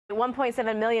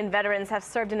1.7 million veterans have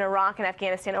served in Iraq and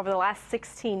Afghanistan over the last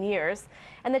 16 years,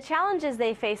 and the challenges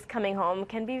they face coming home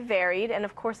can be varied and,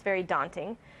 of course, very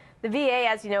daunting. The VA,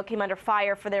 as you know, came under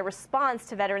fire for their response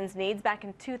to veterans' needs back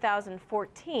in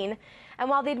 2014, and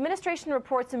while the administration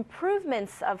reports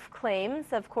improvements of claims,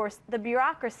 of course, the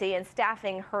bureaucracy and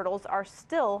staffing hurdles are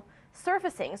still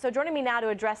surfacing. So joining me now to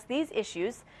address these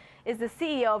issues is the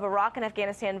CEO of Iraq and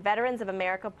Afghanistan Veterans of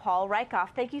America, Paul Rieckhoff.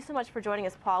 Thank you so much for joining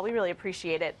us, Paul. We really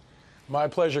appreciate it. My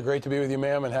pleasure. Great to be with you,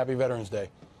 ma'am, and happy Veterans Day.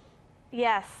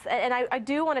 Yes, and I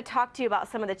do want to talk to you about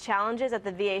some of the challenges that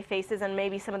the VA faces and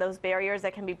maybe some of those barriers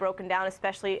that can be broken down,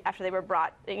 especially after they were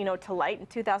brought, to light in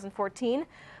 2014.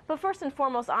 But first and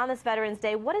foremost, on this Veterans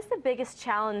Day, what is the biggest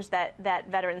challenge that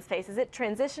veterans face? Is it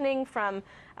transitioning from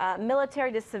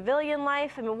military to civilian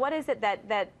life? I mean, what is it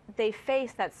that they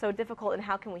face that's so difficult, and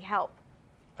how can we help?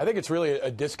 I think it's really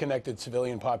a disconnected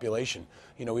civilian population.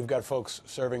 We've got folks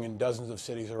serving in dozens of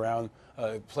cities around,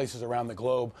 places around the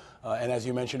globe, and as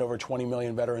you mentioned, over 20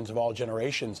 million veterans of all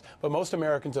generations. But most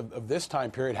Americans of this time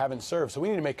period haven't served, so we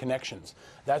need to make connections.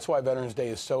 That's why Veterans Day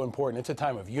is so important. It's a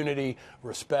time of unity,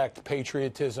 respect,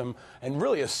 patriotism, and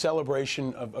really a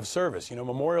celebration of service.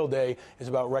 Memorial Day is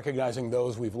about recognizing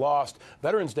those we've lost.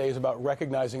 Veterans Day is about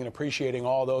recognizing and appreciating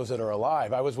all those that are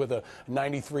alive. I was with a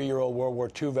 93-year-old World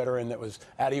War II veteran that was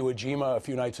at Iwo Jima a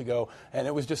few nights ago, and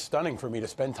it was just stunning for me to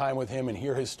spend time with him and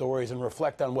hear his stories and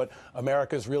reflect on what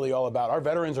America is really all about. Our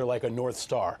veterans are like a North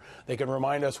Star. They can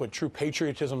remind us what true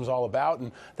patriotism is all about,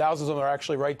 and thousands of them are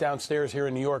actually right downstairs here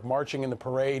in New York marching in the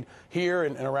parade here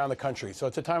and around the country. So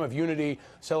it's a time of unity,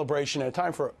 celebration, and a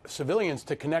time for civilians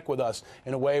to connect with us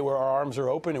in a way where our arms are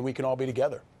open and we can all be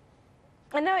together.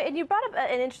 And you brought up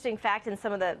an interesting fact in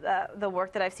some of the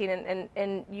work that I've seen,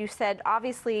 and you said,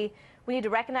 obviously, we need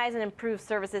to recognize and improve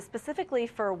services specifically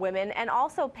for women and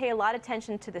also pay a lot of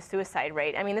attention to the suicide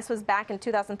rate. I mean, this was back in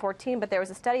 2014, but there was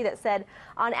a study that said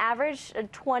on average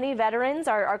 20 veterans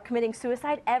are committing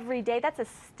suicide every day. That's a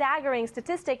staggering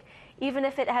statistic. Even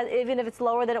if it's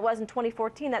lower than it was in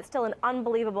 2014, that's still an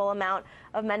unbelievable amount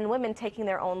of men and women taking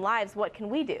their own lives. What can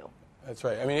we do? That's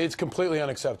right. I mean, it's completely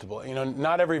unacceptable.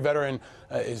 Not every veteran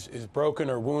is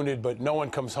broken or wounded, but no one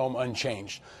comes home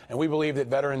unchanged. And we believe that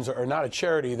veterans are not a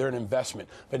charity, they're an investment.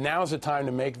 But now is the time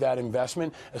to make that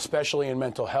investment, especially in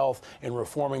mental health, in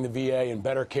reforming the VA and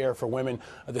better care for women.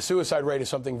 The suicide rate is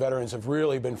something veterans have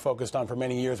really been focused on for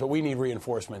many years, but we need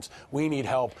reinforcements. We need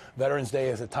help. Veterans Day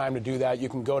is a time to do that. You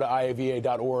can go to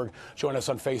iava.org, join us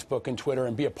on Facebook and Twitter,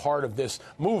 and be a part of this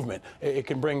movement. It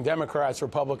can bring Democrats,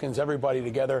 Republicans, everybody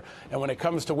together. And when it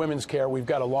comes to women's care, we've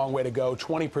got a long way to go.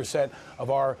 20% of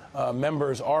our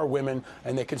members are women,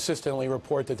 and they consistently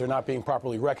report that they're not being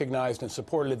properly recognized and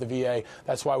supported at the VA.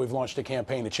 That's why we've launched a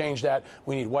campaign to change that.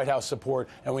 We need White House support,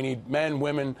 and we need men,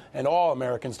 women, and all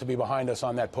Americans to be behind us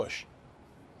on that push.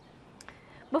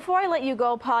 Before I let you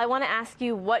go, Paul, I want to ask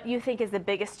you what you think is the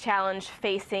biggest challenge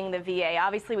facing the VA.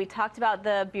 Obviously, we talked about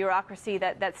the bureaucracy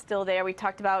that's still there. We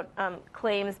talked about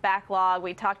claims backlog.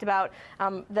 We talked about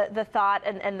the thought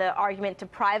and the argument to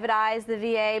privatize the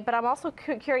VA. But I'm also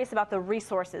curious about the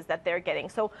resources that they're getting.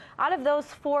 So out of those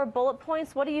 4 bullet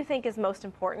points, what do you think is most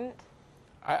important?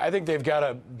 I think they've got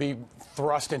to be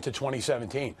thrust into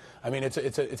 2017. I mean, it's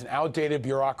an outdated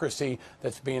bureaucracy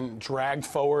that's being dragged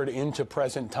forward into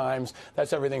present times.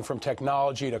 That's everything from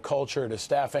technology to culture to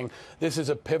staffing. This is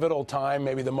a pivotal time,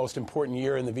 maybe the most important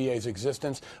year in the VA's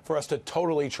existence, for us to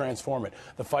totally transform it.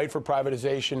 The fight for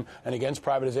privatization and against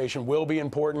privatization will be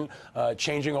important.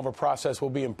 Changing over process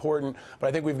will be important. But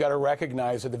I think we've got to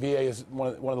recognize that the VA is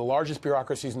one of the largest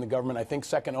bureaucracies in the government, I think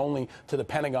second only to the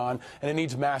Pentagon, and it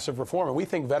needs massive reform. And we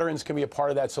think veterans can be a part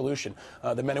of that solution.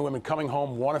 The men and women coming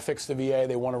home want to fix the VA.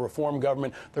 They want to reform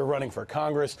government. They're running for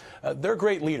Congress. They're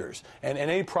great leaders. And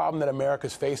any problem that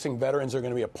America's facing, veterans are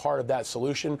going to be a part of that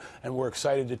solution. And we're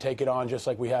excited to take it on just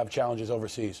like we have challenges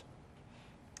overseas.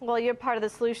 Well, you're part of the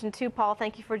solution too, Paul.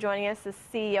 Thank you for joining us as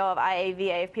CEO of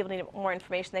IAVA. If people need more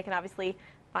information, they can obviously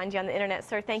find you on the internet.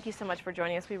 Sir, thank you so much for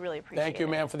joining us. We really appreciate it. Thank you,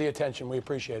 ma'am, for the attention. We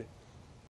appreciate it.